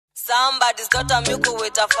Somebody's got a miku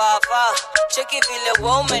with a fafa. Cheki vile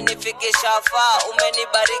wa umenifikisha faa.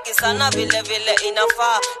 Umenibariki sana vile vile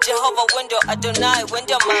inafaa. Jehovah wendo Adonai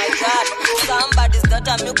wendo my God. Somebody's got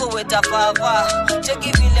a miku with a fafa.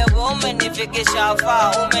 Cheki vile wa umenifikisha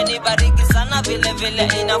faa. Umenibariki sana vile vile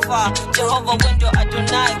inafaa. Jehovah wendo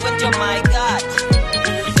Adonai wendo my God.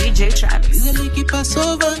 DJ Travis. Zili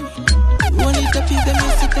kipasover. Wanitapiga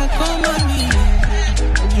misita koma mi.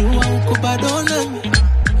 Najua uko bado nami.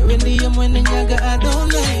 Wewe ndiye mwenye nyaga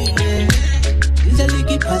Adonai. Zili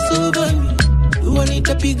kipasover.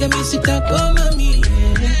 Wanitapiga misita koma mi.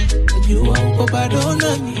 Najua uko bado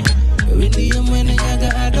nami. Wewe ndiye mwenye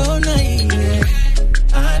nyaga Adonai.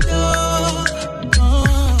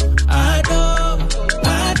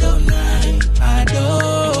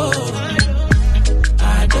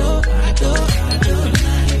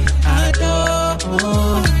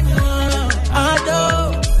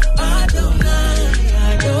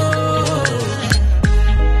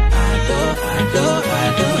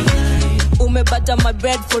 Umebata my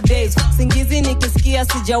bread for days. Singizi nikisikia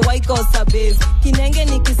sijawahi kosa base. Kinenge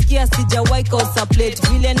nikisikia sijawahi kosa plate.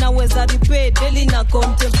 Vile naweza repay daily na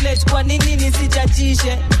contemplate. Kwa nini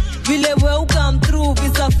nisijachishe? Vile we come through be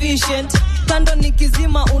sufficient. Kando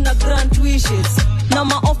nikizima una grant wishes. Na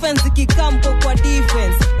ma offense ikikam kwa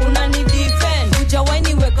defense. Unani defend. Hujawahi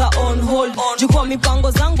niweka on hold. Jukwa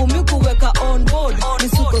mipango zangu mikuweka on board.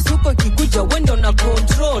 Misuko kikuja wendo na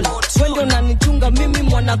control. Wendo na nichunga mimi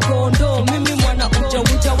mwana kondo. Mimi mwana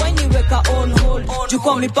hujawahi niweka on hold.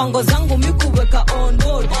 Jukwa mipango zangu mikuweka on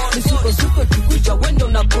board. Misuko kikuja wendo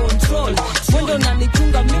na control. Wendo na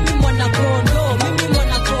nichunga mimi mwana kondo. Mimi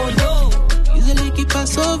mwana kondo. Easily keep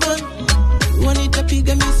us over.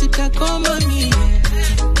 Wanitapiga misita koma mi.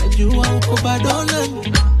 Najua uko bado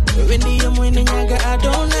nami. Wewe ndiye mwenye nyaga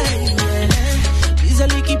Adonai.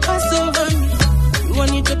 Easily keep us over.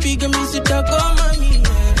 Wanitapiga misita koma mi.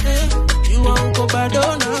 Najua uko bado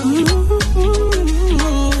nami.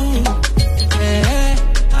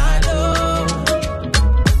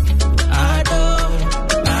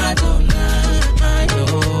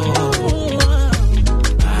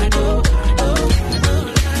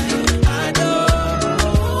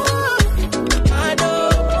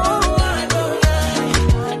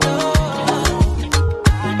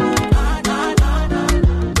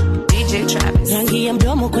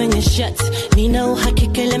 Kwenye shot nina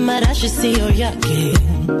uhakika ile marashi sio yake.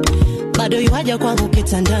 Bado yuaja kwangu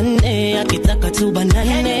kitandane akitaka tu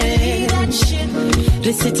banane.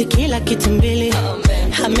 Risiti kila kitu mbili.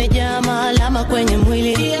 Amejaa maalama kwenye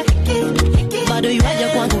mwili. Bado yuaja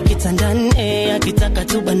kwangu kitandane akitaka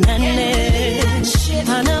tu banane.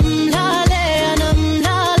 Anamlala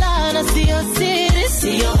na sio siri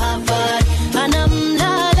sio habari.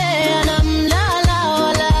 Anamlala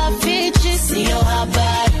wala fichi sio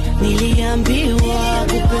habari. Niliambiwa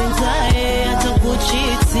kupenzae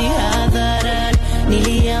atakuchiti hadharani.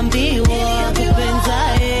 Niliambiwa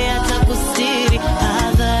kupenzae atakustiri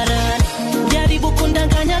hadharani. Jaribu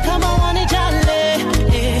kundanganya kama wanijale,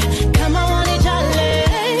 kama wanijale.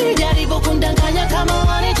 Jaribu kundanganya kama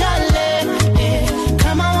wanijale,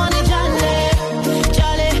 kama wanijale.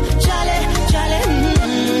 Chale, chale, chale,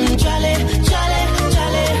 chale, chale,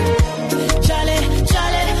 chale. Chale,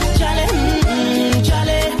 chale, chale,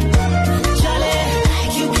 chale.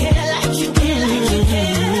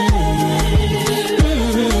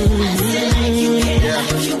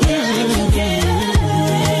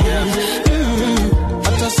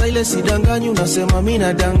 Sidanganyi unasema mimi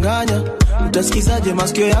nadanganya. Utasikizaje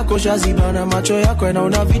masikio yako shazibana, macho yako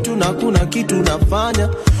yanaona vitu na kuna kitu nafanya.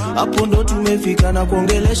 Hapo ndo tumefika na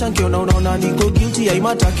kuongelesha nikiona unaona niko guilty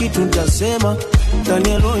haimata kitu nitasema.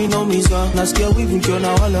 Danielo inaumiza nasikia wivu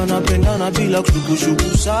nikiona wale wanapendana bila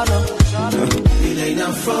kushuku sana. Bila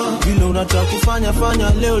inafaa bila unataka kufanya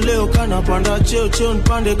leo kana panda cheo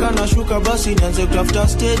nipande kana shuka basi nianze kutafuta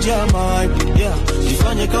stage ya mind. Yeah,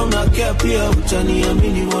 nifanye kama una care pia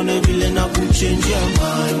utaniamini uone vile na kuchange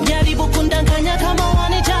mind. Jaribu kundanganya kama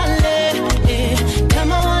wanijale,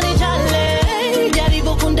 kama wanijale.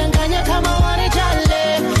 Jaribu kundanganya kama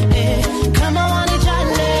wanijale, kama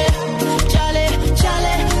wanijale. Chale,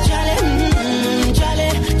 chale, chale, chale,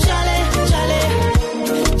 chale, chale.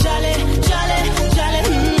 Chale, chale, chale,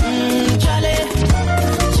 chale,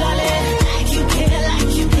 chale. Like you care,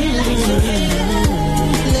 like you care, like you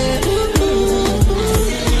care.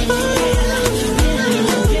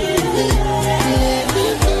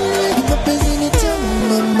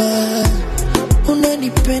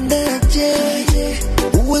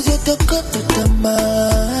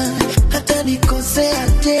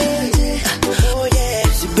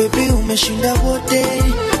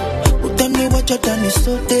 hata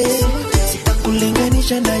nisote,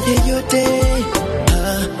 sitakulinganisha na yeyote.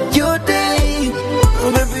 Yote,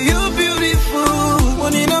 oh baby you're beautiful,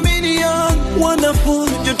 one in a million, wonderful,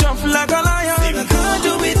 you're tough like a lion. I can't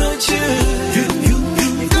do without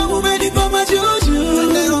you. Come ready for my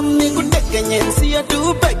juju. Nerom nikutekenye, siya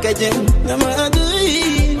tu pekeje.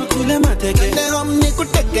 Namadui, makule mateke. Nerom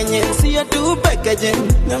nikutekenye, siya tu pekeje.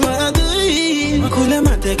 Namadui, makule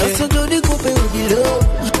mateke. Asa jodi kupe udilo,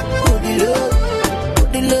 udilo,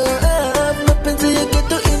 udilo. Mapenzi ya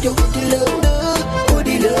geto indio udilo,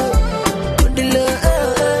 udilo, udilo.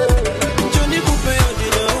 Jodi kupe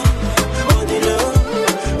udilo, udilo,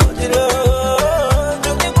 udilo.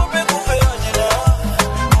 Jodi kupe udilo,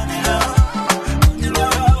 udilo, udilo.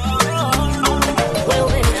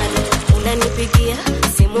 Wewe nani unanipigia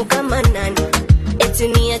simu kama nani? Eti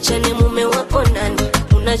niachane mume wako nani?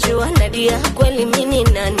 Unajua Nadia kweli mimi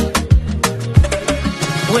nani?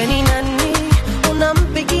 Wewe ni nani?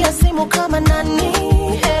 Unampigia simu kama nani?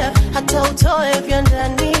 Hata utoe vya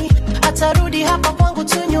ndani, atarudi hapa kwangu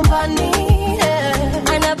tu nyumbani.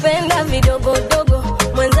 Anapenda vidogodogo,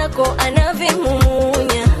 mwenzako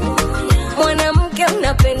anavimumunya. Mwanamke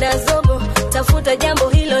unapenda zogo, tafuta jambo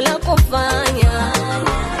hilo la kufanya.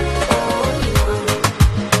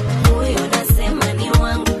 Huyo nasema ni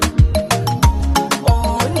wangu.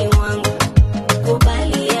 Oh ni wangu.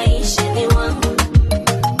 Kubali yaishe ni wangu.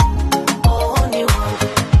 Oh ni wangu.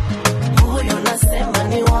 Huyo nasema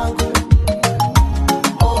ni wangu.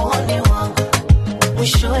 Oh ni wangu.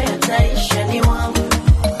 Mwisho yataisha ni wangu.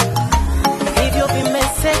 Hivyo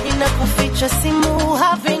vimeseji na kuficha simu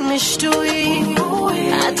havinishtui.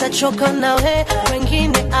 Atachoka nawe,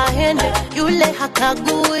 wengine aende, yule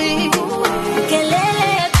hakagui. Kelele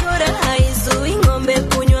ya chura haizui ng'ombe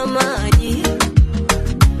kunywa maji.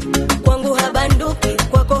 Kwangu habanduki,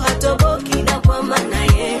 kwako hatoboki, na kwa maana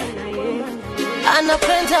ye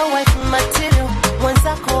anapenda wife material,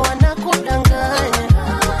 mwenzako anakudanganya.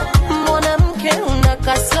 Mwanamke una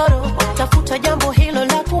kasoro, tafuta jambo hilo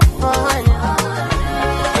la kufanya.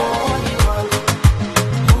 Oh ni wangu,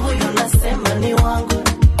 huyo nasema ni wangu.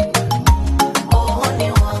 Oh ni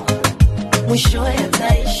wangu, mwisho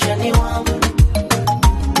yataisha ni wangu.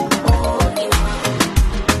 oh ni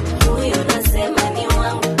wangu. Huyo nasema ni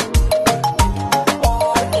wangu.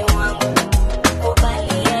 Oh ni wangu.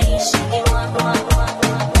 Kubali yaishe ni wangu.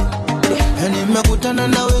 Nimekutana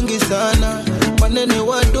na wengi sana, wanene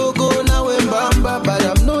wadogo na wembamba, but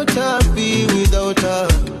I'm not happy without her.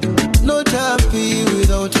 Not happy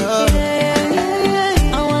without her.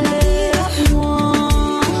 I wanna be that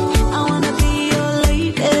one. I wanna be your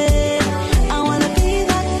lady. I wanna be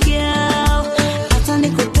that girl. Hata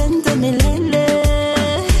nikupende milele.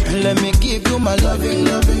 Let me give you my loving,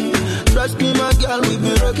 loving. Trust me, my girl, we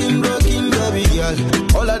be rocking, rocking, baby girl.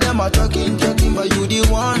 All of them are talking, talking, but you the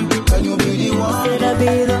one. Can you be the one? Said I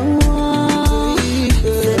be the one.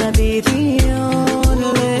 Said I be the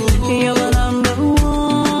only. You're the number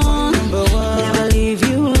one. Number one. Never leave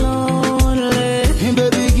you lonely. Hey,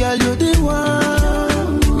 baby girl, you the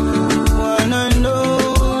one. One and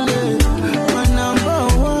only. My number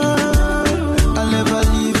one. I'll never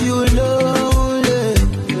leave you lonely.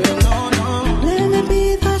 No, no. Let me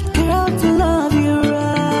be that girl to love you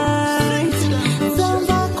right.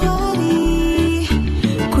 Samba Kwani,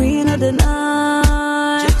 queen of the night.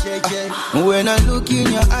 When I look in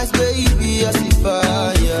your eyes, baby, I see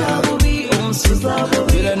fire.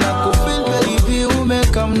 Vile nakufeel, baby,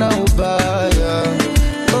 umekam na ubaya.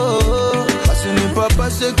 Oh,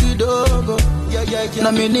 asinipapase kidogo,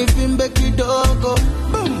 na mimi nivimbe kidogo.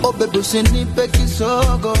 Oh, baby, usinipe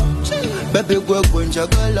kisogo. Baby, gwe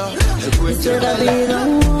njagala, Said I be the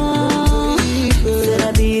one. Said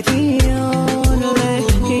I be the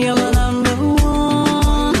only. You're my number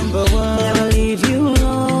one. number one. Never leave you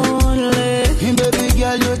lonely. Hey, baby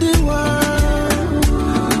girl, you're the one.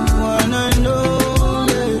 One and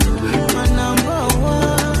only. My number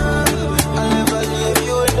one. I'll never leave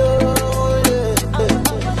you lonely.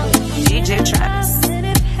 DJ Travis.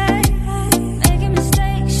 Make a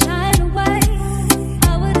mistake, shine away.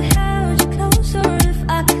 I would have held you closer if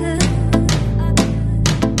I could.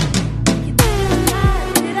 You didn't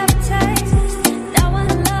lie, did I taste?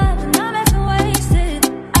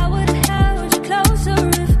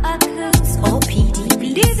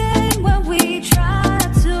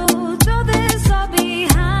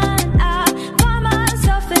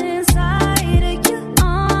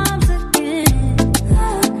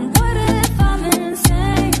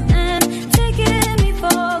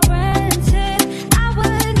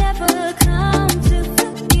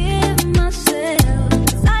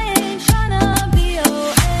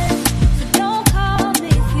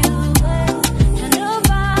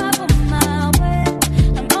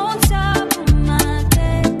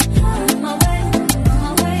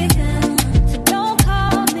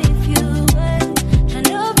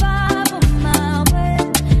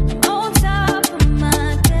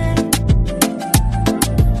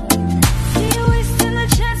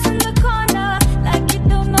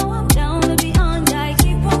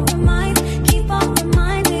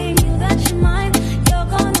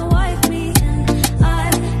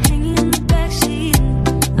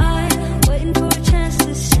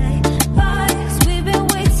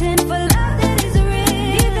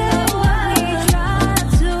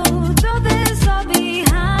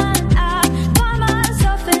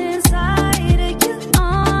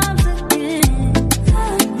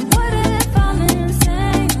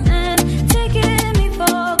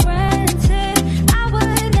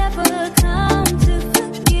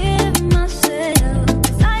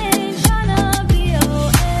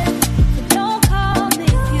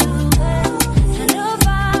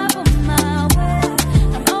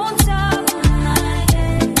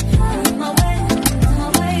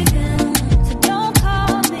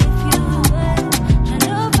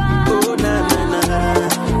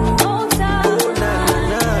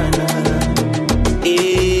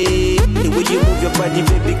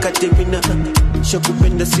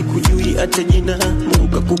 Shakupenda sikujui hata jina, Mungu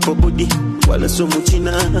kakupa body wala somo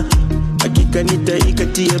china. Hakika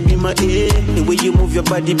nitaikatia bima the way you move your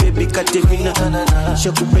body baby Katerina.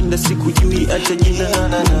 Shakupenda sikujui hata jina,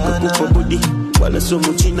 Mungu kakupa body wala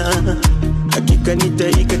somo china. Hakika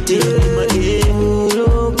nitaikatia bima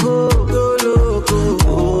loco, loco.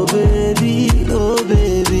 Oh baby, oh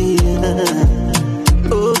baby,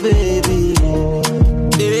 oh baby.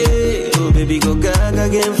 Oh baby, go gaga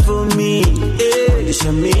again for me.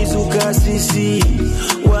 Shamizuka sisi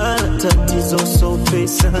wala tatizo so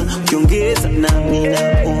pesa ukiongeza na mimi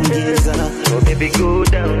naongeza. Oh baby go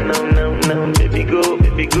down now now now, baby go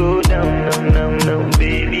down now now now,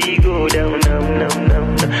 baby go down now now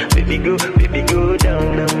now, baby go down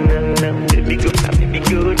now now now, baby go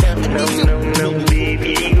down now now now,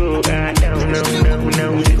 baby go down now now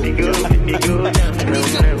now, baby go down now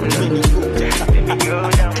now now, baby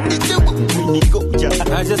go down.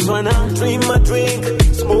 I just wanna drink my drink,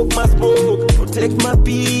 smoke my smoke, protect my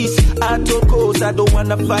peace. I told cause I don't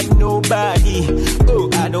wanna fight nobody. Oh,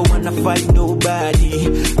 I don't wanna fight nobody.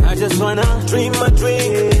 I just wanna drink my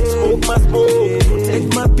drink, smoke my smoke,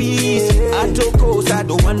 protect my peace. I told cause I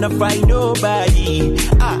don't wanna fight nobody.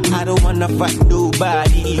 I don't wanna fight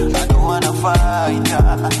nobody. I don't wanna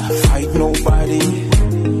fight nobody.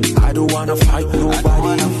 I don't wanna fight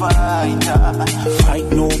nobody.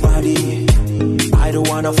 Fight nobody. I don't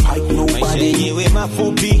wanna fight nobody. Maisha yenyewe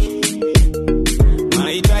mafupi,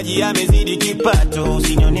 mahitaji yamezidi kipato,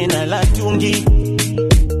 usinyone na latungi,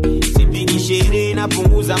 sipigi sherehe na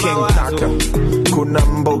punguza mawazo. Kuna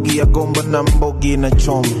mbogi ya gomba na mbogi na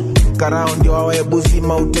choma, karao ndio wawe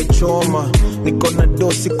buzima utachoma. Niko na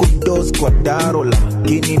dosi kudosi kwa daro,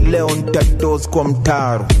 lakini leo nitadosi kwa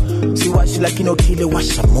mtaro. Siwashi lakini ukile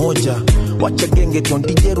washa moja, wacha genge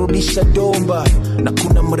tondije rudisha domba. Na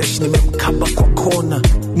kuna mreshi nimemkaba kwa kona,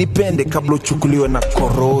 nipende kabla uchukuliwe na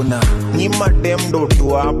corona. Nyima demdo tu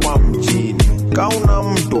hapa mjini, kauna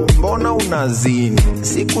mtu mbona unazini.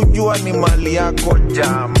 Sikujua ni mali yako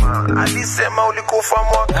jama, alisema ulikufa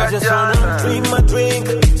mwaka jana. I just wanna drink my drink,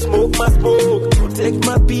 smoke my smoke, protect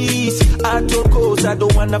my peace. I told cause I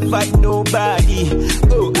don't wanna fight nobody.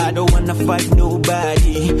 Oh, I don't wanna fight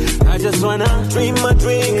nobody. I just wanna drink my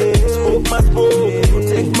drink, smoke my smoke,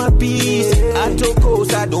 protect my peace. I told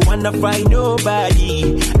cause I don't wanna fight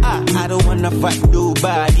nobody. I don't wanna fight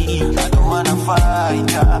nobody. I don't wanna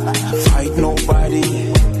fight nobody.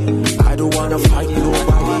 I don't wanna fight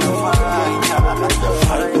nobody.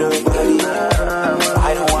 Fight nobody.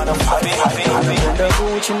 I don't wanna fight nobody. The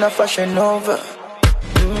Gucci na Fashion Nova,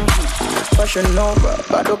 Fashion Nova.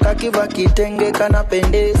 Bado kakiva kitenge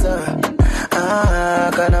kanapendeza,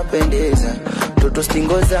 kanapendeza. Toto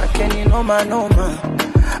stingo zake ni noma noma,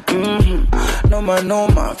 noma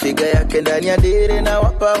noma. Figa yake ndani ya dire na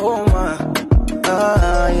wapa homa,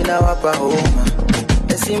 inawapa homa.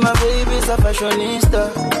 I see my baby's a fashionista,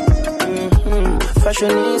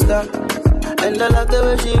 fashionista. And I love the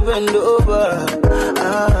way she bend over,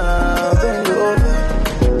 bend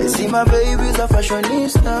over. I see my baby's a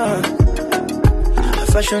fashionista,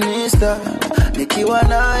 fashionista. Nikiwa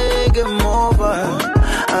nae game over,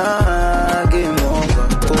 game over.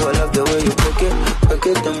 Oh, I love the way you break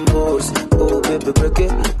it and pose. Oh baby, break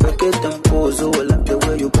it and pose. Oh, I love the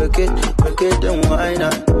way you break it and whine.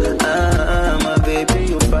 My baby,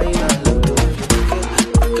 you fine. I love the way you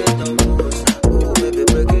break it and pose. Oh baby,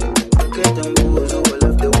 break it and pose. Oh, I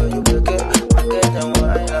love the way you break it and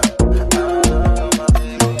whine. My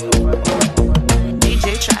baby, you fine. DJ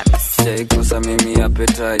Travis. Sijaikosa mimi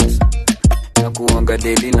appetite na kuanga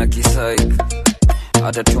daily na kisai,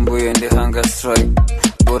 hata tumbo yende hunger strike,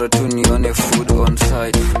 bora tu nione food on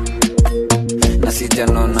site. Na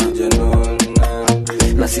sijanona,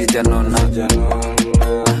 na sijanona,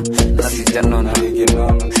 na sijanona.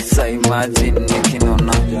 Sa imagine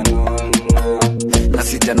nikinona, na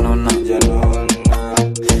sijanona,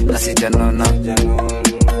 na sijanona,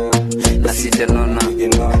 na sijanona.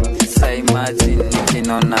 Sa imagine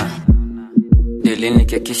nikinona, dili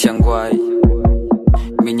nikekisha ngwai,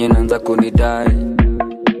 minye nanza kunidai.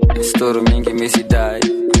 Story mingi misidai,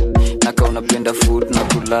 naka unapenda food na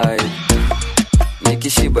kulai.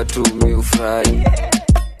 Nikishiba tu mi ufry,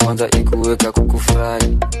 kwanza ikuweka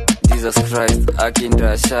kukufry. Jesus Christ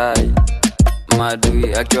akinda shy,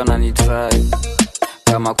 madui akiona ni try.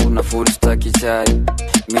 Kama kuna food staki chai,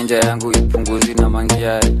 minja yangu ipunguzi na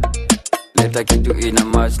mangiai. Leta kitu ina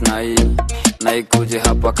match na hii, na ikuje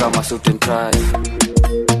hapa kama suit and tie.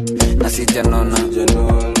 Na sijanona,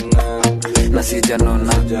 na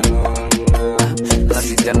sijanona, na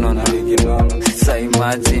sijanona. Sa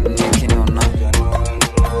imagine nikinona,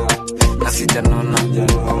 na sijanona,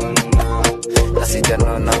 na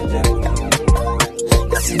sijanona.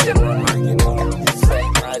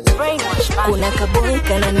 Kuna kaboy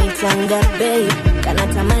kana nitanga babe, kana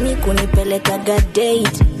tamani kunipeleka date.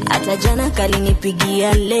 Hata jana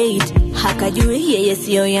kalinipigia late, hakajui yeye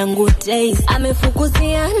sio yangu taste.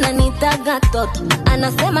 Amefukuzia na nitaga toto,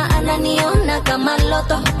 anasema ananiona kama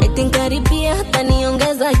loto. Eti nkaribia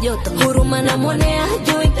taniongeza joto, huruma na monea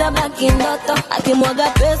juu itabaki ndoto. Akimwaga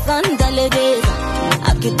pesa ntalegeza,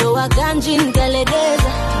 akitoa ganji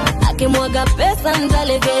ntalegeza. Akimwaga pesa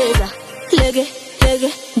ntalegeza, lege lege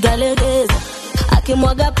ntalegeza.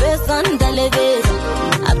 Akimwaga pesa ntalegeza,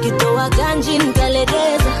 akitoa ganji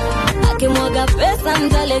ntalegeza. Akimwaga pesa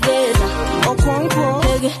ntalegeza, okonko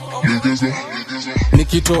lege legeza.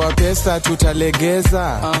 Nikitoa pesa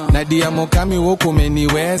tutalegeza, Nadia Mokami woku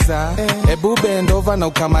umeniweza. Ebu bend over na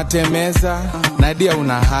ukamatemeza, Nadia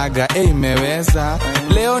unahaga, imeweza.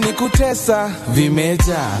 Leo ni kutesa,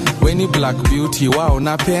 vimeja. Weni black beauty, wao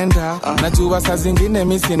napenda. Najua saa zingine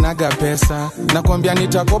mimi sinaga pesa, nakwambia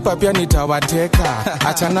nitakopa pia nitawateka.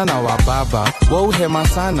 Achana na wababa, wao hema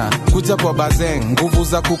sana. Kuja kwa bazeng, nguvu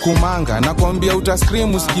za kukumanga. Nakwambia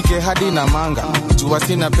utascream usikike hadi na manga. Jua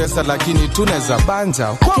sina pesa lakini tuneza banja.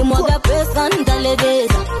 Akimwaga pesa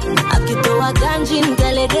ntalegeza, akitoa ganji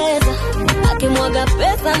ntalegeza. Akimwaga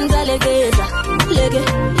pesa ntalegeza, lege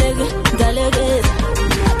lege ntalegeza.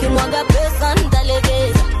 Akimwaga pesa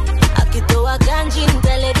ntalegeza, akitoa ganji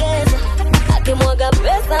ntalegeza. Akimwaga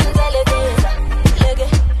pesa ntalegeza, lege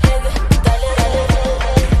lege ntalegeza.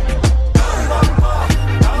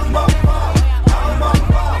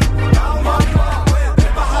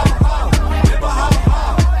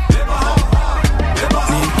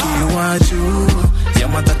 Yeah,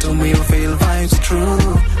 matatu me you feel vibes true.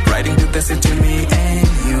 Riding to the city, me and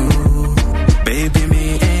you, baby,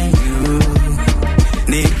 me and you.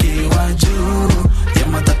 Nikki waju. Yeah,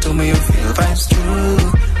 matatu me you feel vibes true.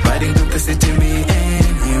 Riding to the city, me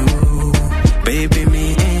and you, baby,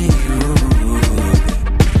 me and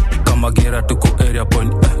you. Kama gira tuko area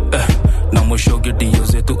point, na mwishoge dio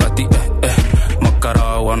zetu ati makara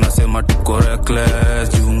wanasema tuko reckless.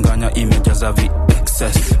 Junganya imejaza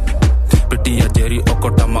excess. Piti ya Jerry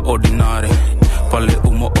okota ma ordinary, pale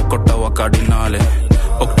umo okota wa cardinale.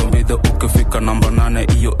 Oktombidho ukifika namba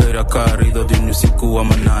 8, iyo area karido dinu siku wa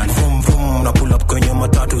manane. Vroom vroom na pull up kwenye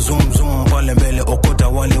matatu, zoom zoom pale mbele okota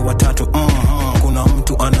wale watatu. Kuna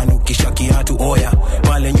mtu ananukisha kiatu, oya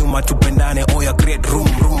pale nyuma tupendane, oya great room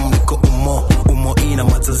room. Niko umo ina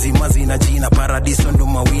mazazi mazina jina, paradiso ndo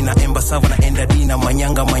mawina. Emba sava na enda dina,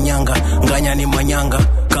 manyanga manyanga, nganya ni manyanga.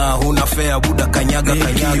 Kaa huna fea buda kanyaga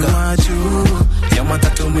kanyaga. Yeah,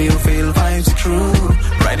 matatu me you feel vibes true.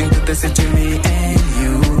 Riding to the city, me and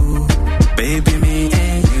you, baby, me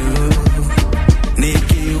and you.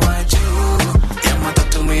 Nikki waju. Yeah,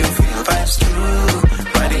 matatu me you feel vibes true.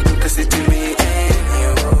 Riding to the city, me and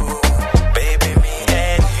you, baby, me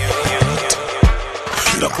and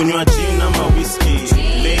you. Ndakunywa gin ama whiskey.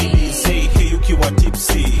 Ladies say hey ukiwa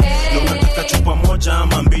tipsy. Leo nataka chupa moja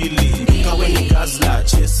ama mbili. Kawe ni gazla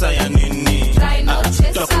chesa ya nini?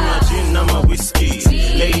 Ndakunywa gin ama whiskey.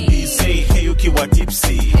 Ladies say hey ukiwa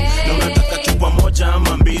tipsy. Leo nataka chupa moja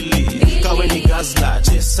ama mbili. Kawe ni gazla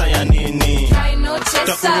chesa ya nini?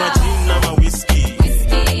 Ndakunywa gin ama whiskey.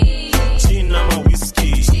 Gin ama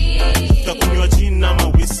whiskey. Ndakunywa gin ama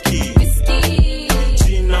whiskey.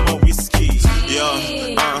 Gin ama whiskey.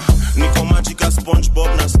 Yeah, niko majika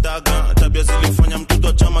SpongeBob na Staga. Tabia zilifanya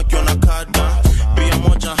mtoto chama kiona kada. Pia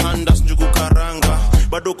moja handas njugu karanga.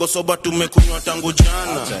 Bado uko soba tumekunywa tangu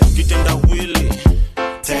jana. Kitenda wili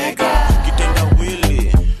tega, kitenda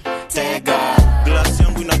wili tega. Glass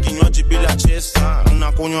yangu ina kinywaji bila chesa.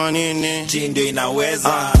 Unakunywa nini? Gin ndio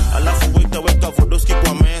inaweza. Alafu weka vodoski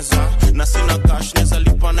kwa meza. Na sina cash neza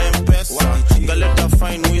lipa na M-Pesa. Ngaleta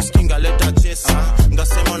fine whiskey, ngaleta chesa.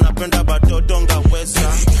 Ngasema napenda batoto ngaweza.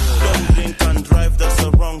 Don't drink and drive, that's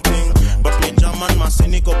the wrong thing. But me German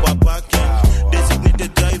masini ko kwa parking.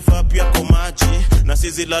 Designated driver pia kwa maji. Na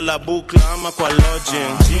sizi lala bukla ama kwa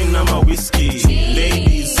lodging. Gin ama whiskey.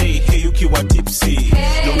 Ladies say hey ukiwa tipsy.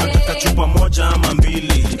 Leo nataka chupa moja ama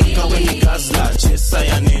mbili. Kawe ni gazla chesa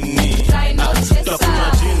ya nini?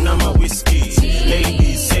 Takunywa gin ama whiskey.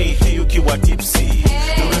 Ladies say hey ukiwa tipsy.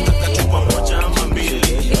 Leo nataka chupa moja ama mbili.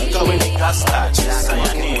 Kawe ni gazla chesa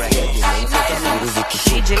ya nini?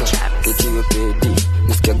 Ikiwe pedi,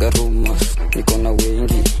 nisikiaga rumors. Niko na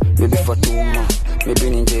wengi, maybe Fatuma, maybe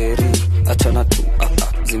ni Njeri. Achana tu,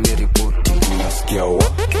 zimeripoti. Unasikia wa?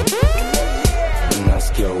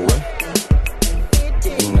 Unasikia wa?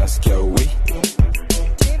 Unasikia we?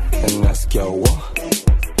 Unasikia wa?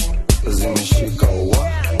 Zimeshika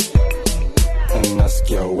wa?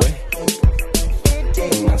 Unasikia we?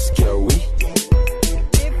 Unasikia wi,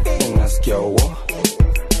 unasikia wa,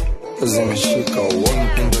 zimeshika wa.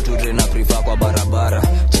 Mpendo ture na prefer kwa barabara.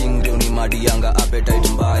 Chingri ni madianga appetite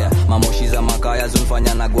mbaya. Mamoshi za makaya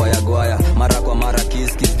zunfanya na gwaya gwaya. Mara kwa mara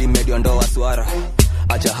kiss kiss di medio ndoa swara.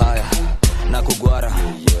 Acha haya na kugwara,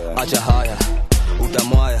 acha haya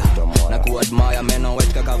utamwaya na kuadmire meno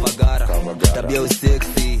wet kaka vagara. Tabia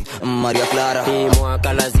usexy Maria Clara. Hii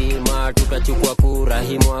mwaka lazima tutachukua kura.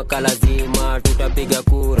 Hii mwaka lazima tutapiga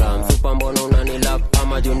kura. Mfupa mbono unanilap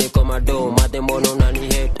ama juu niko madom. Mate mbono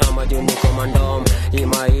unanihate ama juu niko mandom. Hii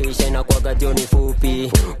maisha inakuwaga jioni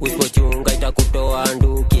fupi. Usipochunga itakutoa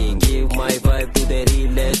nduki. Give my vibe to the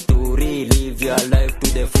realest. To relive your life to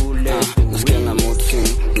the fullest. Nasikia na mood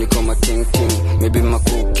swing, niko mating ting. Maybe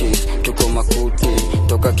makukis, tuko makuti.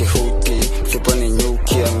 Toka kihuti, supa ni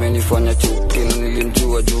nyuki. Amenifanya chuki na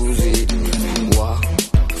nilimjua juzi. Wa,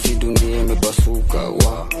 si dunia imepasuka.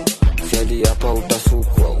 Wa, si hadi hapa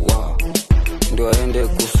utasukwa. Wa, ndio aende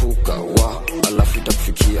kusuka. Wa, alafu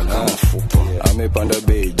itakufikia kama fupa. Amepanda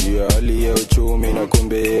beji ya hali ya uchumi na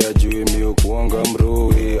kumbe ajui miu kuonga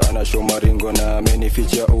mrui. Anasho maringo na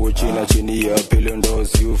amenificha uchi na chini ya pili ndo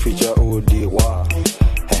si uficha udi. Wa,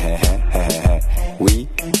 hehehehe, wi,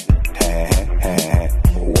 hehehehe,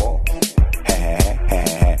 wo,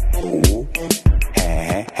 hehehehe, u,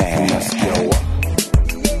 hehehehe. Unasikia wa,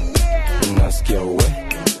 unasikia we,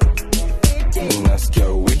 unasikia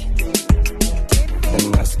wi,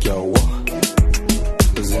 unasikia wa,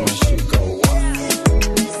 zimeshika wa,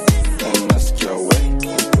 unasikia we,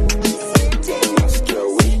 unasikia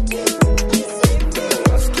wi,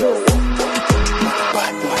 unasikia wa.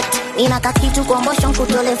 Inaka kitu kwa mbosho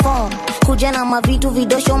kutole phone. Kuja na mavitu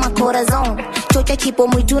vidosho makorazon. Chocha chipo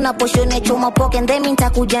mwitu na poshone choma poke. Ndemi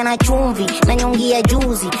nitakuja na chumvi na nyongi ya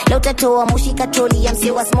juzi. Leo tatoa moshi katroli ya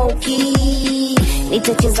msewa smoky.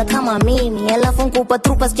 Nitacheza kama mimi alafu nkupa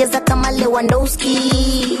trupa cheza kama Lewandowski.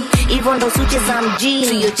 Hivyo ndo sucheza mjini.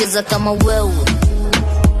 Trio cheza kama wewe,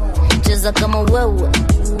 cheza kama wewe,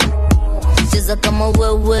 cheza kama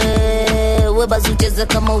wewe. Webazu cheza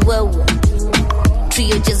kama wewe.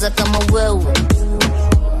 Trio cheza kama wewe,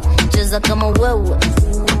 cheza kama wewe,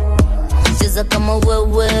 cheza kama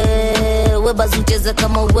wewe. Webazu cheza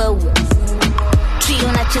kama wewe.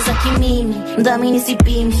 Trio nacheza kimimi, mdhamini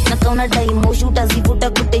sipimi. Na kauna daimoshi utazivuta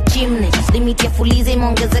kute chimne. Limiti ya fulize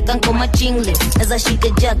imeongezeka nkoma chingle. Neza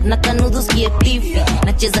shike jag na kanudhu skie plifi.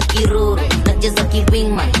 Nacheza kiroro, nacheza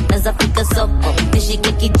kiwingman. Neza fika soko,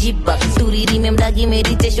 nishike kijipa. Turirime mdagi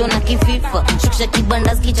meditation na kififa. Shukisha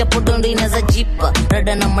kibanda skicha podondo inaza jipa.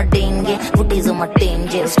 Rada na madenge, vutizo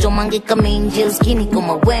matenje. Usichomange kama angels, kini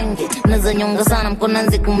koma wenge. Neza nyonga sana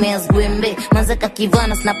mkonanze kumea zgwembe. Manzeka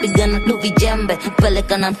kivana snapigana tu vijembe.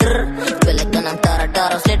 Peleka na mtrr, peleka na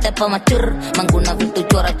mtaratara. Slete pa matir, manguna vitu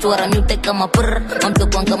chora chora. Mute kama prr, mamto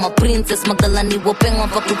kwa kama princess. Magalani wopengwa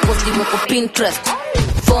pa kuposti wako Pinterest.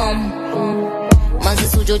 Form, manzi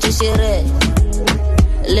sujo chishere.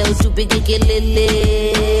 Leo tupige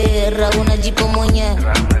kelele. Rauna jipo mwenye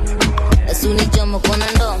asuni jama kona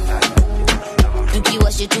ndo.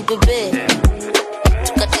 Tukiwashe tupebe.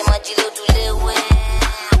 Tukate maji leo tulewe.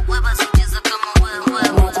 Weba sucheza kama wewe.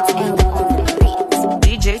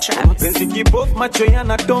 DJ Travis. Penzi kibofu macho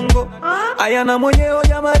yana tongo. Ayana mwenyewe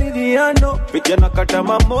ya maridhiano. Vijana kata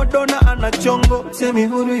mamodo na anachongo. Semi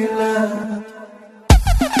huru ila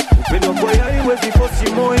upendo kwa yai wezi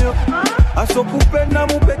fosi moyo. Aso kupenda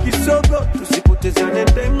mupe kisogo. Tusipotezane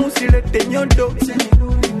time usilete nyondo. Semi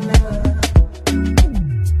huru ila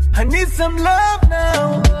I need some love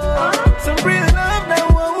now. Some real love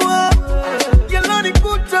now. Yeloni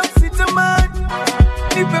kuta sitamani.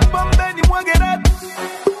 Nipe pombe ni mwage ratu.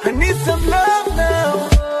 I need some love now.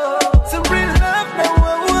 Some real love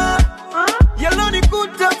now. Yeloni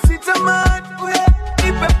kuta sitamani.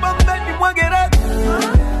 Nipe pombe ni mwage ratu.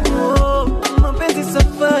 Oh, mapenzi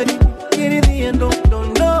safari. Kiridhia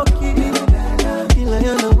ndondoki. Ila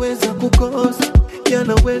yanaweza kukosa.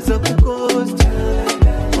 Yanaweza kukosa.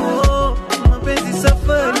 Oh, mapenzi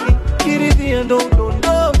safari. Kiridhia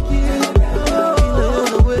ndondoki. Ila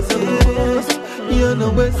yanaweza kukosa.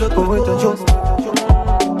 Yanaweza kukosa.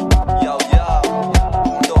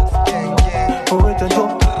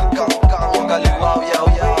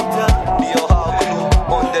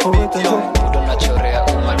 Unachorea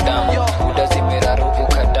umadamu. Uda zimeraru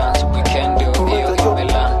uka dance. Weekend yo iyo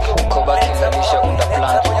imelan. Mkoba kinalisha unda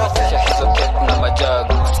plan. Kisha hizo cake na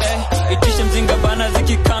majagu. Itisha mzinga bana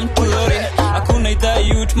ziki come turori. Hakuna idhaa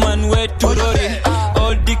youth man we turori.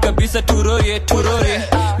 Oldie kabisa turorie turorie.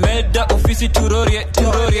 Meda ofisi turorie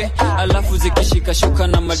turorie. Alafu zikishika zikishika shuka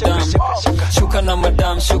na madam, shuka na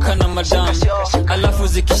madam, shuka na madam. Alafu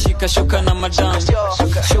zikishika shuka na madam,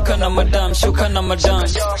 shuka na madam, shuka na madam.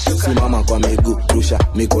 Simama kwa miguu, rusha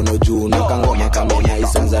mikono juu, na kangoma kama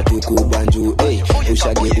unaisanza tu kubanju. Hey,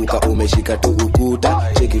 ushageuka umeshika tu ukuta,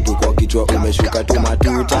 cheki tu kwa kichwa umeshuka tu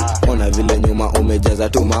matuta. Ona vile nyuma umejaza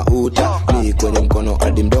tu mauta, ni kwenye mkono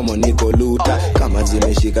hadi mdomo niko luta. Kama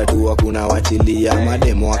zimeshika tu hakuna wachilia,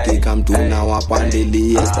 mademo hakika mtu na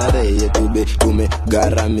wapandilia. Starehe yetu be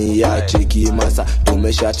tumegaramia, cheki masa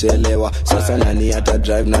tumeshachelewa. Sasa nani hata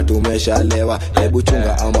drive na tumeshalewa. Hebu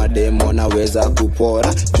chunga au mademo naweza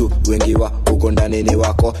kupora, juu wengi wa uko ndani ni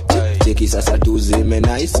wako. Cheki sasa tuzime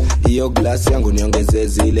nice, hiyo glass yangu niongeze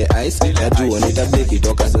zile ice. Najua nitabiki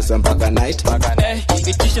toka sasa mpaka night.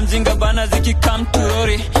 Itisha mzinga bana ziki come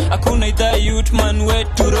turori, hakuna idhaa youth man we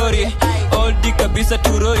turori. Oldie kabisa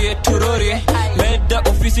turori, turori. Meda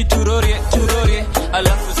ofisi turori, turori.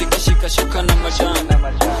 Alafu zikishika shuka na madam,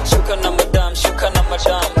 shuka na madam, shuka na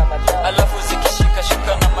madam. Alafu zikishika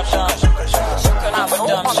shuka na madam, shuka na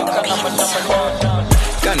madam, shuka na madam.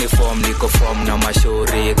 Kani form niko form na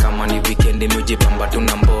mashauri, kama ni weekend mujipamba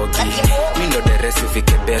tuna mbogi. Mindo deresi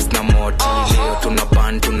fike best na moti, leo tuna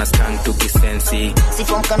band tuna stank tukisensi. Si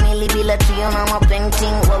form kamili bila trio na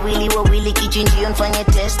mapainting, wawili kichinjio nfanye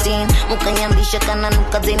testing. Mukanyambisha kana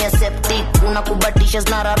nuka zeni septic, unakubatisha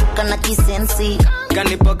zinararuka na kisensi.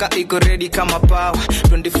 Kani poka iko ready kama power,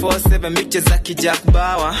 24/7 miche za kijak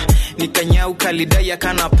bawa. Nikanyau kalidaya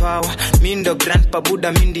kana power, mindo grandpa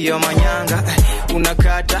buda mindi yo manyanga.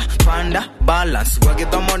 Unakata, panda, balance,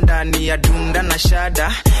 wagedhomo ndani ya dunda na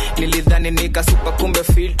shada. Nilidhani nika super kumbe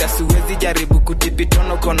filter, siwezi jaribu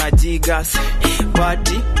kutipitono kona jigas.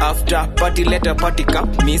 Party, after, party later, party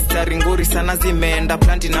cup. Mr. Nguri sana zimeenda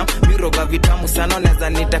platinum. Miroga vitamu sana neza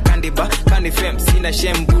nita kandiba. Kani fame, sina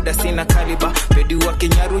shame, buda sina kaliba. Pedi wa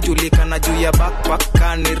kinyaru julika na juu ya backpack.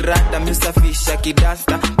 Kani rada, misafisha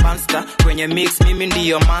kidasta. Pansta, kwenye mix, mimi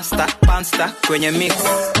ndiyo master. Pansta, kwenye mix.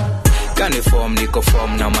 Kani form niko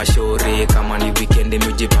form na mashauri, kama ni weekend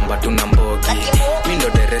mujipamba tuna mbogi. Mindo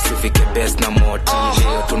deresi fike best na moti,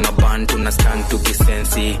 leo tuna band tuna stank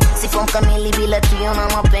tukisensi. Si form kamili bila trio na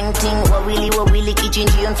mapainting, wawili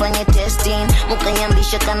kichinjio nfanye testing.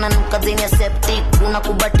 Mukanyambisha kana nuka zeni septic,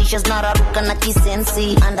 unakubatisha zinararuka na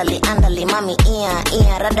kisensi. Andale mami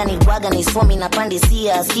ia rada ni waga ni swomi na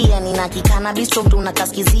pandisia. Skia nina kikana bistro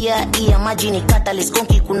tunakaskizia. Ia maji ni catalyst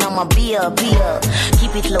konki kuna mabia.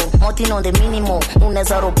 Keep it low, moti on the minimum.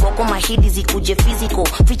 Unaweza ropoko mahidi zikuje physical.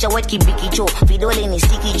 Ficha white kibikicho, vidole ni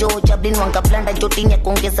sticky jo. Jablin wanga blanda jotini ya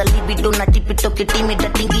kuongeza libido. Na tipitoke timi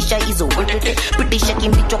datingisha hizo wetete. Pitisha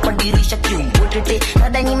kimbicho kwa dirisha kiumbwetete.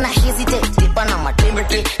 Rada nyimna hesitate, tipa na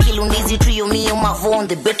matembete. Kilundizi trio mio mavon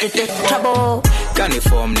the betete. Trouble. Kani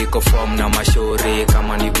form niko form na mashauri,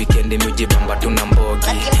 kama ni weekend mujipamba tuna mbogi.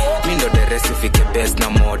 Mindo deresi fike best na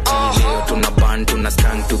moti, leo tuna band tuna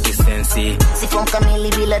stank tukisensi. Si form kamili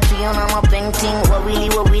bila trio na mapainting,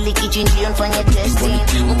 wawili kichinjio nfanye testing.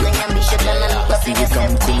 Mukanyambisha kana nuka zeni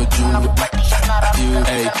septic, unakubatisha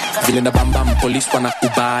zinararuka. Vile na bambam police wana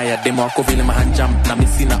ubaya, demo wako vile mahanjam na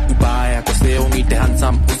misi na ubaya. Koseo nite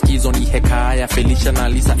handsome, uskizo ni hekaya. Felicia na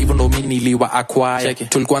Lisa hivyo ndo mimi niliwa acquire.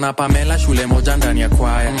 Tulikuwa na Pamela shule moja ndani ya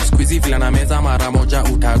kwaya. Squeezy vile na meza mara moja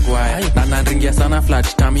utagwaya. Na naringia sana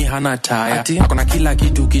flat tummy hana taya. Hakuna kila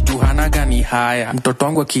kitu hana gani haya. Mtoto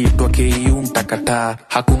wangu akiitwa KU mtakataa.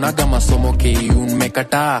 Hakunaga masomo KU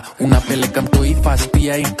mmekataa. Unapeleka mtoi fast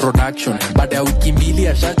pia introduction. Baada ya wiki mbili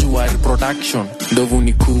ashajua reproduction. Ndovu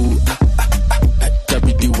ni kuu,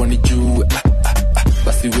 tabidi wanijue.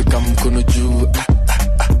 Basi weka mkono juu.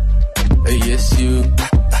 Yes you.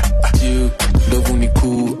 Ndovu ni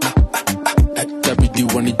kuu, tabidi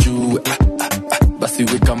wanijue. Basi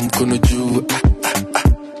weka mkono juu.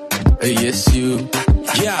 Yes you.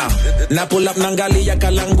 Yeah, na pull up nangali ya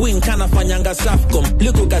kalanguin kana fanyanga Safcom.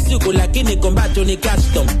 Liku kasiuku lakini kombato ni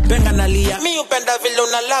custom. Penga nalia, mi upenda vile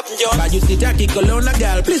una lap njon. Baju sitaki kolona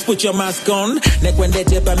girl, please put your mask on.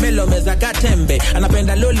 Nekwendete Pamelo meza katembe.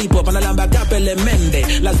 Anapenda lollipop, analamba kapele mende.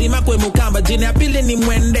 Lazima kwe mukamba, jini ya pili ni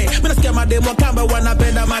mwende. Minasikia mademo kamba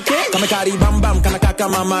wanapenda make. Kame kari bambam, kana kaka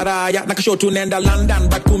mamaraya. Nakashotu nenda London,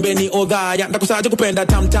 but kumbe ni Odhaya. Ndakusaje kupenda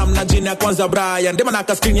tam tam na jini ya kwanza Brian. Dema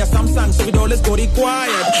naka screen ya Samsung, so vidole skori kwa.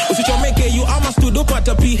 retired. Usichomeke you ama studio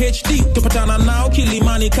pata PhD. Tupatana nao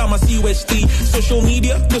Kilimani kama CUST. Social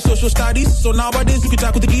media, no social studies. So nowadays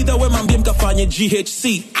ukitaka kutikidha we mambie mkafanye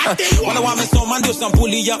GHC. Wala wamesoma ndio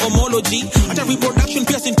sampuli ya homology. Hata reproduction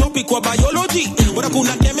pia sin topic kwa biology. Wala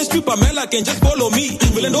kuna chemistry Pamela can just follow me.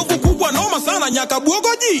 Vile ndovu kubwa noma sana nyaka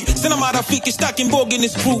buogoji. Sina marafiki staki mbogi ni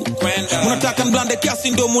screw. Munataka mblande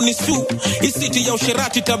kiasi ndio munisu. Isiti ya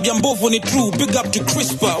usherati tabia mbovu ni true. Big up to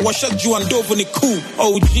CRISPR, washajua ndovu ni cool.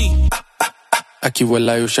 OG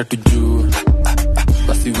akiwalayo shatu juu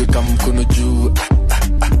basi weka mkono juu.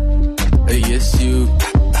 Yes you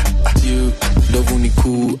ndovu ni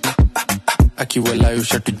cool. Akiwalayo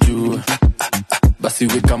shatu juu basi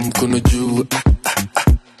weka mkono juu.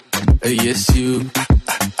 Yes you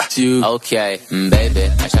okay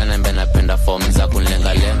mbebe ashana mbe napenda form za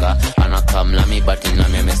kunlenga anakamlami but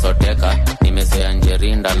nami amesoteka. Nimezoea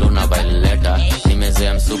Njerinda Luna Violeta,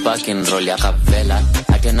 nimezoea msupa kinroll ya Kapvela.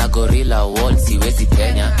 Atena gorilla wall siwezi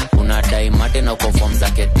penya. Unadai mate na uko form za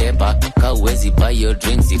ketepa. Ka uwezi buy your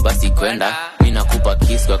drinks basi kwenda. Mimi nakupa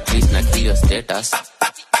kiss kwa Chris na kill your status.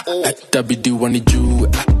 Tabidi wani juu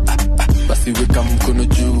basi weka mkono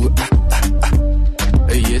juu.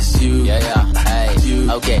 Yes you hey.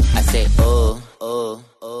 Okay I say oh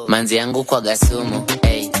manzi yangu kwa gasumu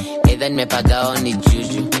hey. Either nimepagao ni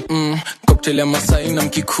juju cocktail ya Masai na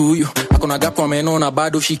Mkikuyu. Hakuna gapo ameno na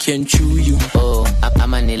bado she can chew you.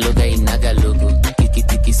 Ama ni lugha inaga lugu.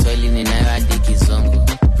 Kiswahili ninayo hadi Kizungu.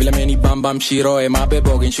 Vile meni bamba mshiroe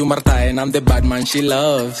mabebo ginchu martae and I'm the bad man she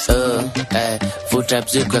loves. Futa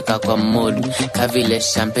bzukweka kwa mood. Kavile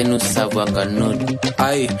champagne usavwa kwa nude.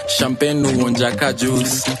 Ay, champagne uonja ka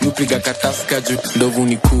juice. Nupiga kataska juu. Ndovu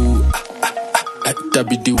ni cool.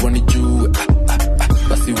 Tabidi wani juu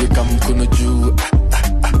basi weka mkono juu.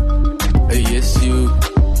 Yes you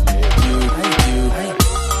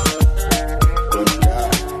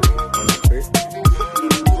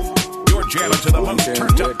You're jamming to the most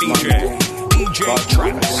turned up DJ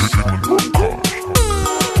Travis.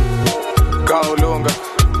 Kaulunga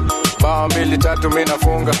bao 2-3 mimi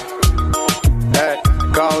nafunga.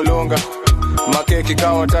 Kaulunga makeki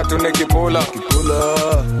kao 3 nikipula.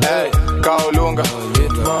 Kaulunga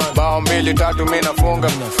bao 2-3 mimi nafunga.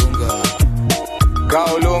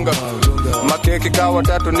 Kaulunga makeki kawa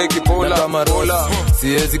 3 nikipula.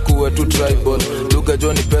 Siwezi kuwa tu tribal. Luka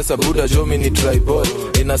Johnny pesa buda jomi ni tribal.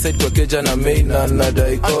 Ina side kwa keja na main na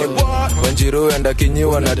daikol. Wanjiro enda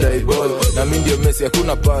kinyiwa na daiball. Na mimi ndio Messi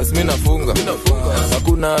hakuna pass mimi nafunga.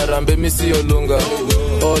 Hakuna rambe mimi sio lunga.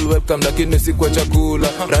 All webcam lakini si kwa chakula.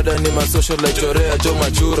 Rada ni ma social like chorea jo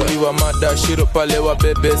machura. Iwa mada shiro pale wa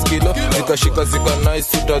bebe skilo. Zikashika zika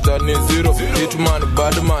nice utadhani zero. Hitman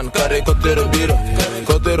badman kare kotero biro.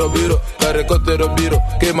 Kotero biro kare kotero biro.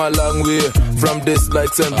 Came a long way from this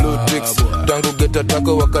likes and blue ticks. Tangu get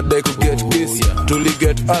atako wakadai ku get kiss. Tuli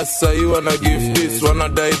get us say you wanna give this. Wanna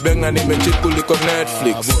die benga nimechick kuliko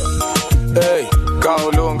Netflix. Hey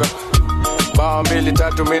Kaulunga bao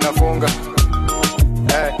 2-3 mimi nafunga.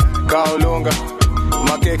 Kaulunga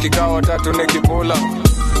makeki kawa 3 nikipula.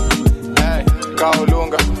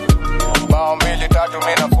 Kaulunga bao 2-3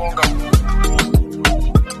 mimi nafunga.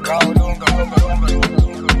 Kaulunga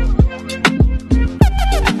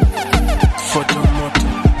foto moto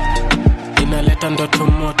inaleta ndoto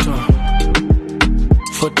moto.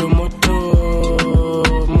 Foto moto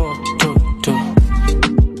moto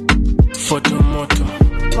foto moto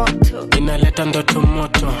inaleta ndoto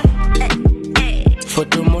moto.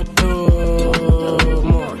 Foto moto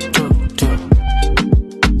moto.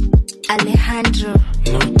 Alejandro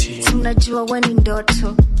tunajua wani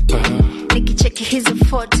ndoto. Nikicheki hizo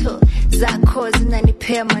foto zako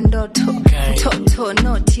zinanipea mandoto. Mtoto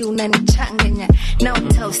noti unanichanganya na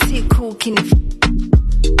uta usiku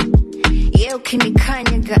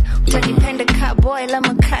ukinikanyaga. Utanipenda ka boy la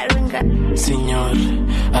makaranga. Señor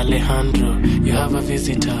Alejandro, you have a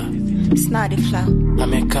visitor. Snotty flow.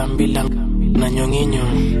 Amekambila na nyonginyo.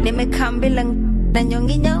 Nimekambila na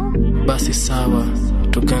nyonginyo. Basi sawa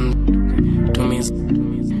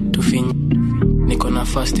tufinyi. Niko na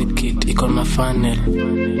first aid kit, iko na funnel.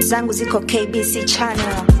 Zangu ziko KBC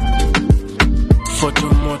channel. Foto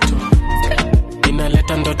moto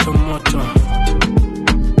inaleta ndoto moto.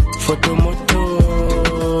 Foto moto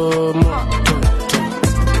moto.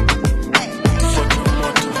 Foto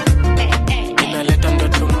moto inaleta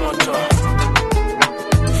ndoto moto.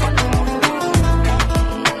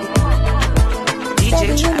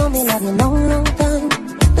 DJ you know me love you long time.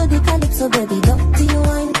 Do the calypso baby, don't you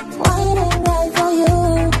wine. Wine and die for you.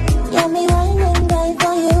 Yeah, me wine and die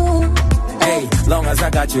for you. Hey, long as I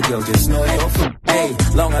got you, girl, just know you're fine. Hey,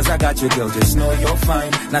 long as I got you, girl, just know you're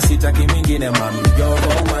fine. Nasitaki mingine, mami, you're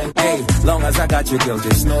all mine. Hey, long as I got you, girl,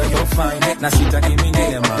 just know you're fine. Nasitaki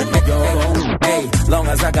mingine, mami, you're all mine. Hey, long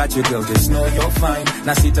as I got you, girl, just know you're fine.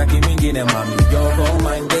 Nasitaki mingine, mami, you're all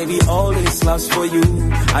mine. Baby, all this love's for you.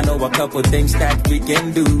 I know a couple things that we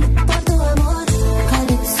can do.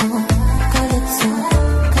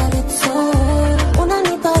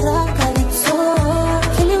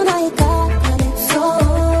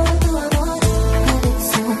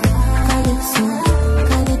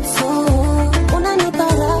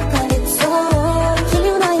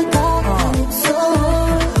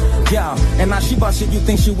 Shit, you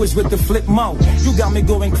think she was with the flip mo? You got me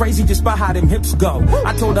going crazy just by how them hips go.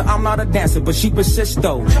 I told her I'm not a dancer, but she persists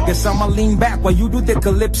though. Guess I'ma lean back while you do the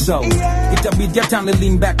calypso. It'll be your time to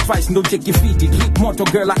lean back twice. No check your feet, keep mortal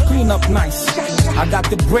girl, I clean up nice. I got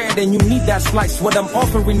the bread and you need that slice. What I'm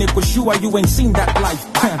offering it for sure, you ain't seen that life.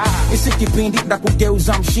 Isikipindi na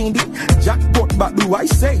kugeuza mshindi. Jackpot badu I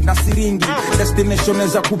say na siringi. Destination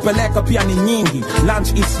za kupeleka pia ni nyingi.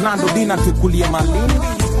 Lunch Islando, dinner tukulie Malindi.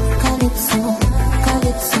 Calypso,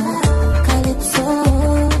 calypso, calypso,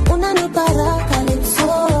 unanipa raha calypso,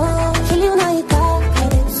 hili unaika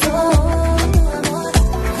calypso,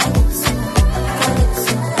 calypso,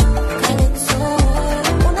 calypso, calypso,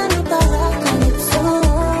 unanipa raha calypso,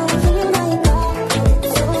 hili unaika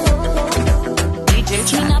calypso.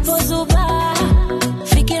 Ninapozuba,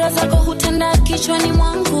 fikira zako hutenda kichwani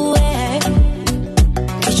mwangu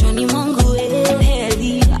kichwani mwangu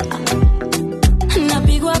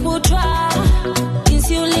napigwa butwa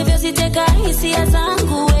jinsi ulivyoziteka hisia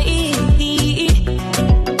zangu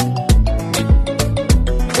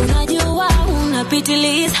unajua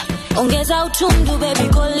unapitiliza ongeza utundu baby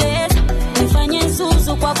koleza nifanye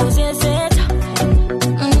zuzu kwa kuzezeta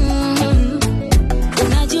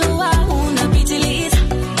unajua unapitiliza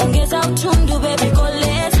ongeza utundu baby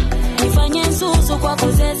koleza nifanye zuzu kwa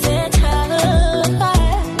kuzezeta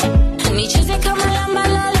nicheze kama lamba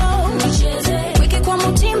lalo nicheze weke kwa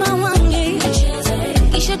mutima wangu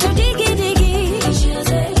kisha tudigi digi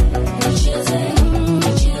nicheze nicheze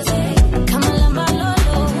nicheze kama lamba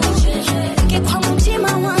lalo nicheze weke kwa mutima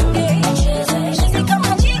wangu nicheze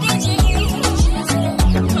kama digi digi nicheze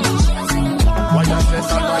why you say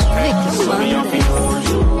something so me have to hold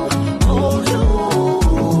you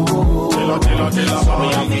tell her so me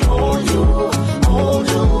have to hold you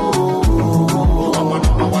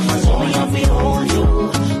so me have to hold you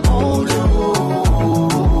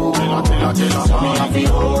tell her so me have to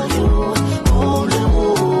hold you you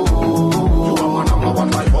are my number one,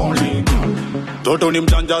 my only girl. Toto ni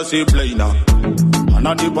mjanja si plainer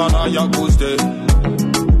ananipana ya kuste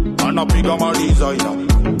anapiga ma designer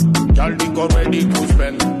girl niko ready to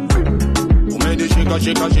spend umenishika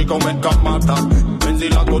shika umekamata penzi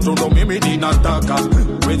lako toto mimi ninataka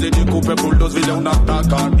penzi nikupe bulldoze vile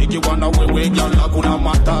unataka nikiwa na wewe girl hakuna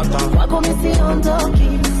matata kwako mimi siondoki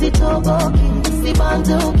sitoboki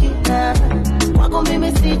sibanduki kwako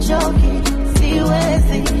mimi sichoki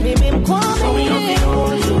siwezi mimi mkwami so me have to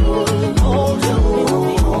hold you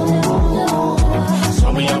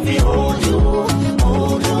so me have to hold you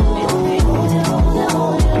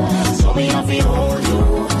so me have to hold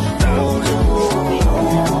you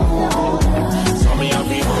so me have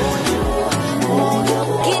to hold you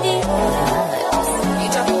Gidi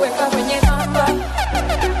nitakuweka kwenye namba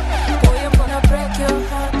moyo mbona break your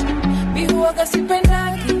heart bihuaga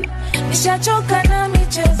sipendagi nishachoka na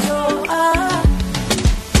michezo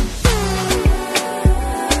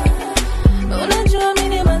unajua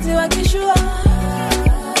mimi maziwa kishua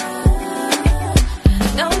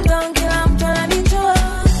downtown kila mtu ananijua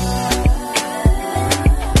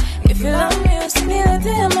if you love me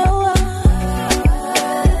usiniletee maua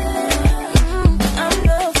I'm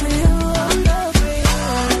love for you I'm love for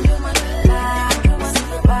you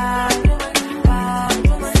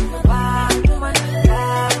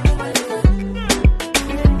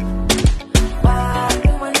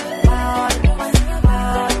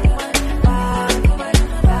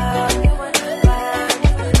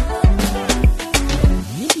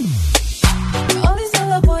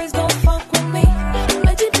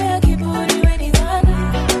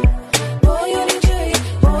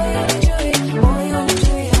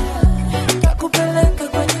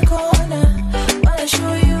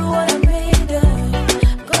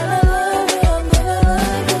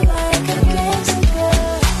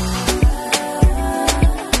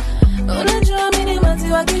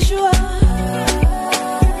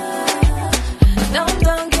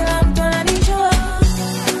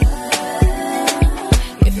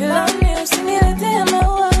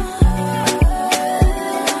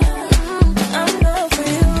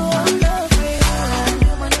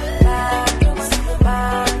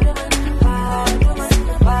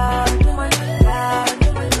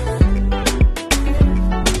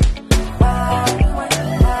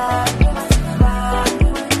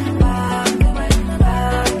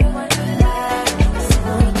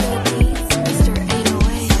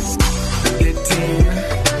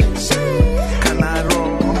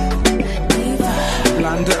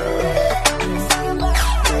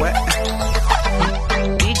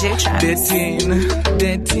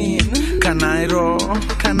Kanairo,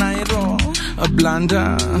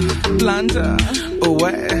 Blanda,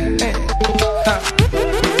 away.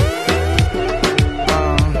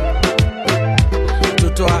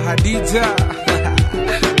 Toto Hadija,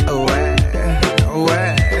 away.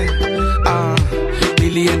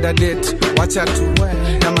 Nilienda date, wacha tu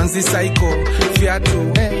na manzi saiko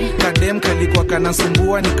fiatu kadem kalikuwa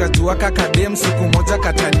kanasumbua, nikajua kakadem siku moja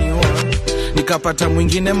kataniwa. Nikapata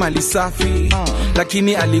mwingine mali safi,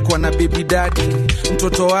 lakini alikuwa na baby daddy.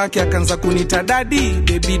 Mtoto wake akaanza kunita daddy,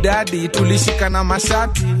 baby daddy, tulishikana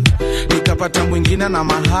mashati. Nikapata mwingine na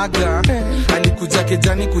mahaga, alikuja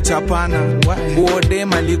kejani kuchapana.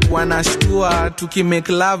 Uodem alikuwa na shtua,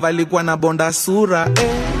 tukimake love alikuwa na bonda sura.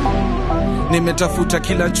 Nimetafuta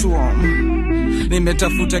kila chuo,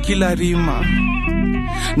 nimetafuta kila rima,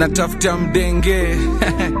 natafuta mdenge.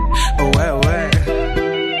 Wewe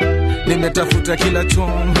nimetafuta kila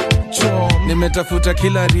chom, nimetafuta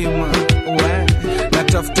kila rima,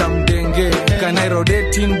 natafuta mdenge. Kanairo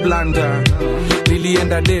dating blanda,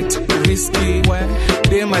 nilienda date risky.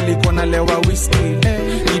 Dem alikuwa nalewa whisky,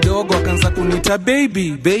 kidogo akaanza kunita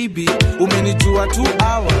baby, umenijua 2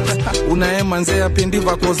 hours. Unaemanzea pendi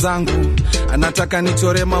vako zangu, anataka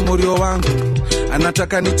nichore mamorio wangu,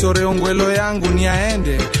 anataka nichore ongwelo yangu, ni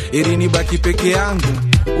aende ili nibaki peke yangu.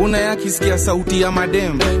 Unayakisikia sauti ya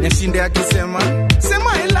madem, nyashinde akisema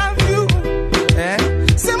sema I love you,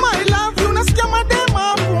 sema I love you, nasikia madem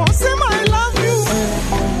hapo sema I love you.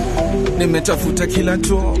 Nimetafuta kila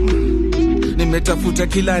choo, nimetafuta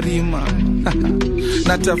kila rima,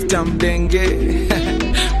 natafuta mdenge.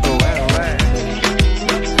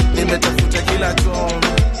 Nimetafuta kila choo,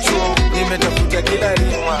 nimetafuta kila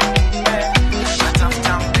rima,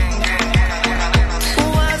 natafuta mdenge.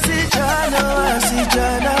 Wasichana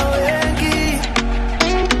wengi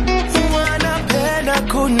wanapenda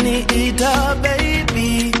kuniita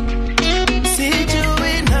baby,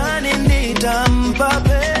 sijui nani nitampa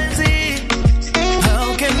penzi.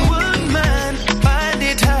 How can one man find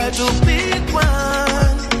it hard to pick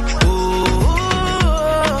one?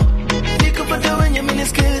 Nikupata wenye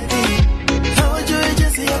minisketi, hawajui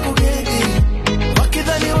jinsi ya kugeti,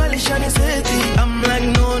 wakidhani walishaniseti. I'm like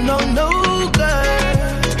no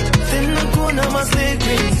girl, tena kuna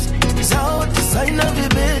masecrets, sauti saina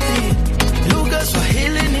vibeti, lugha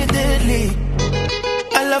Swahili ni deadly.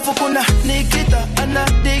 Alafu kuna Nikita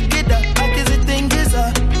anadigida,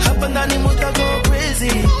 akizitingiza hapa ndani muta go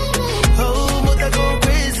crazy, muta go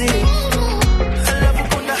crazy. Alafu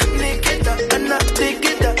kuna Nikita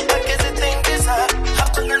anadigida, akizitingiza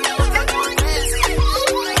hapa ndani muta go crazy,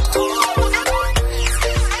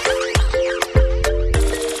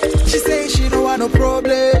 She say she don't want no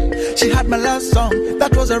problem. She had my last song,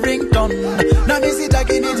 that was a ringtone. Now me sit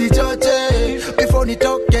again in the church. Before you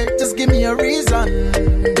talk, just give me a reason.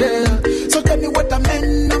 Yeah. So tell me what a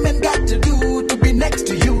man got to do to be next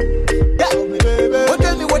to you. Yeah. Oh,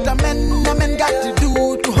 tell me what a man got to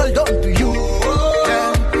do to hold on to you.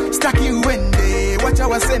 Yeah. Stuck you in there, watch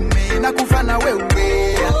how I say me, na kufana wewe.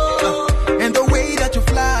 And the way that you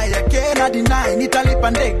fly, I cannot deny,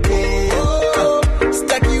 nitalipa ndege.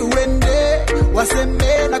 Stuck you in there,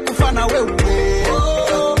 waseme na kufana wewe.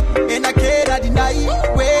 And I cannot deny,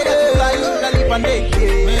 way that you fly, nitalipa ndege.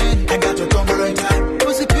 I got your tongue in time,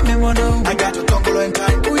 usipi me mono. I got your tongue in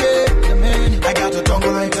time, oh yeah, man. I got your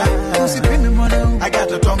tongue in time, usipi me mono. I got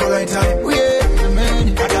your tongue in time, oh yeah,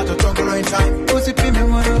 man. I got your tongue in time, usipi me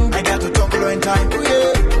mono. I got your tongue in time, oh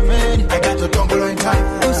yeah, man. I got your tongue in time,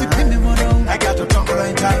 usipi me mono. I got your tongue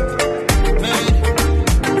in time, man.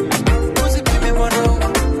 Usipi me mono.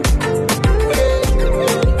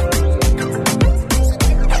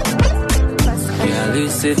 Yeah,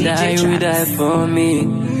 Lucy die, we die for me.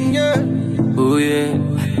 Oh yeah,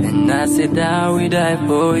 and I said that we die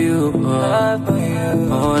for you.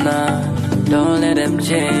 Oh nah, don't let them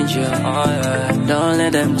change you. Don't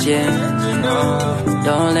let them change.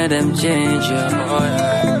 Don't let them change you.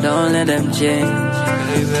 Don't let them change.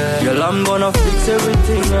 Girl, I'm gonna fix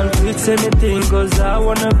everything and fix anything, cause I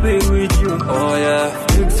wanna be with you. Oh yeah,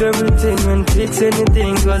 fix everything and fix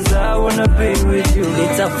anything, cause I wanna be with you.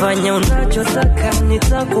 Nitafanya unachotaka,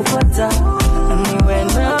 nitakufuata, niwe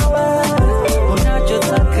nawe.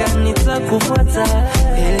 Unachotaka, nitakufuata,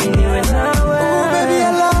 ili niwe nawe. Oh baby, I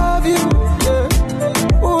love you.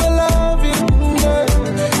 Yeah. Oh, I love you. Yeah.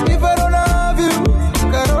 If I don't love you,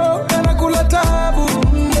 karo kana kula tabu.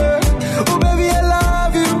 Yeah. Oh baby, I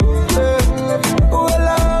love you. Yeah. Oh, I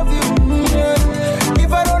love you. Yeah.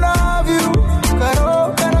 If I don't love you,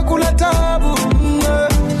 karo kana kula tabu.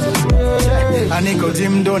 Yeah. Aniko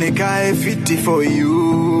gym don't nikae fiti for you.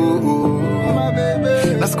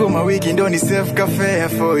 my weekend only safe cafe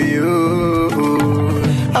for you.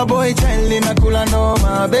 A boy child in a kula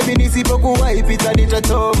noma. Baby nisipokuwa ipita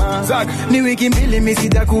nitatoma. Ni wiki mbili mimi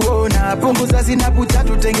sijakuona. Punguza sinapucha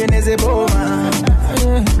tutengeneze boma.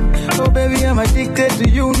 Oh baby I'm addicted to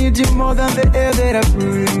you. Need you more than the air that I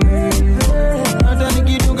breathe. Hata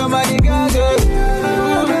nikitunga manigaga.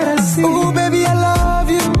 Oh baby I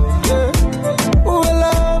love you. Oh I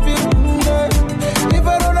love you. If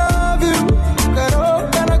I don't love you, karo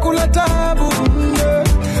kana kula tabu.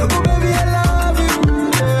 Oh baby I love you.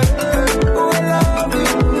 Oh I love you.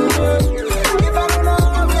 If I don't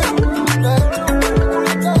love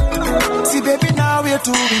you, see baby now we are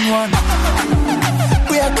two in one.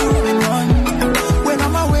 We are two in one. When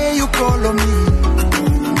I'm away you call on me,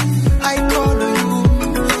 I call on you.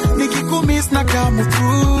 Nikikumiss na come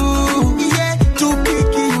through. Yeah, to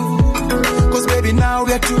pick you. Cause baby now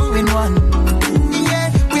we are two in one. Yeah,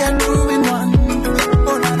 we are two in one.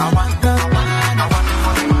 Oh na na na.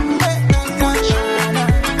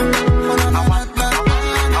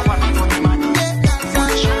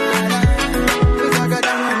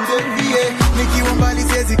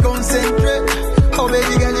 Oh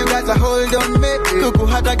baby girl you got a hold on me. Tuku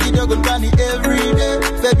hata kidogo ndani every day.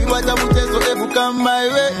 Baby wacha mchezo ebu come my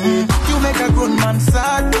way. You make a good man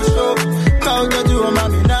sad to show. Kauja jua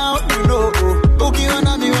mami now you know.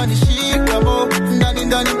 Ukiona mi wanishika mo. Ndani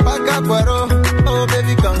ndani mpaka kwa roho. Oh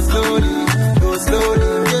baby come slowly, go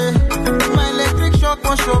slowly, yeah. My electric shock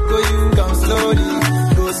won't shock you. Come slowly,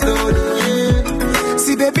 go slowly, yeah.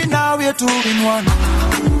 See baby now we are two in one.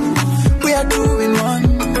 We are two in one.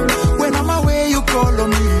 When I'm away, you call on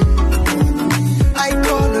me. I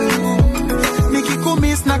call on you.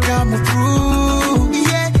 Nikikumiss na come through.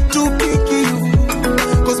 Yeah, to pick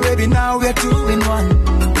you. Cause baby now we are two in one.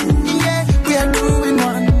 Yeah, we are two in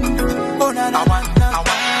one. Oh na na na.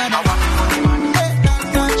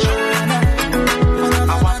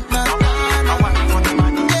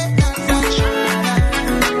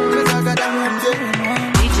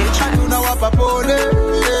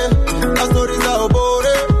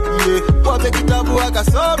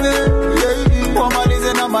 Kasome, yeah,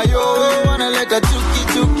 wamalize na mayowe, wanaleta chuki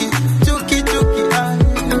chuki, chuki chuki,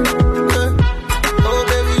 oh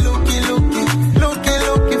baby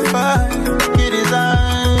looky fine, kid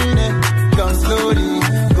design, come slowly,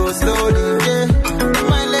 go slowly, yeah,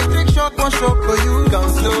 my electric shock won't shock for you, come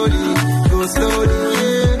slowly, go slowly,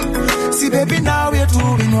 yeah, see baby now we are two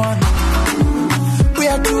in one, we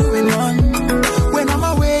are two in one, when I'm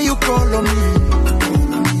away you call on me,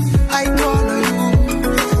 I call on you.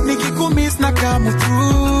 Nikikumiss na come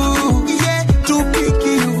through. Yeah, to pick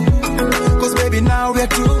you. Cause baby now we are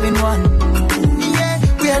two in one. Yeah,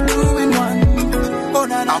 we are two in one. Oh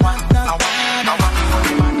na na na.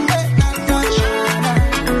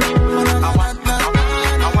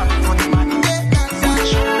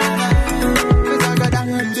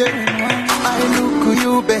 I look at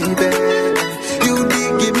you baby. You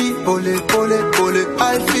did give me pole.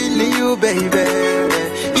 I feel you baby.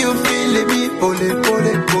 You feeling me, pull it.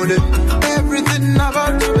 Everything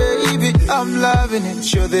about you, baby, I'm loving it.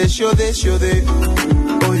 Show this.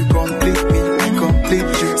 Oh, you complete me, I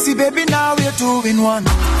complete you. See, baby, now we are two in one.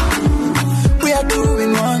 We are two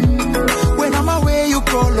in one. When I'm away, you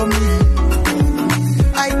call on me.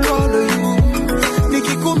 I call on you.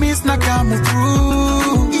 Nikikumiss na come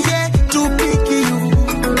through. Yeah, to pick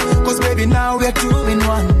you. Cause baby, now we are two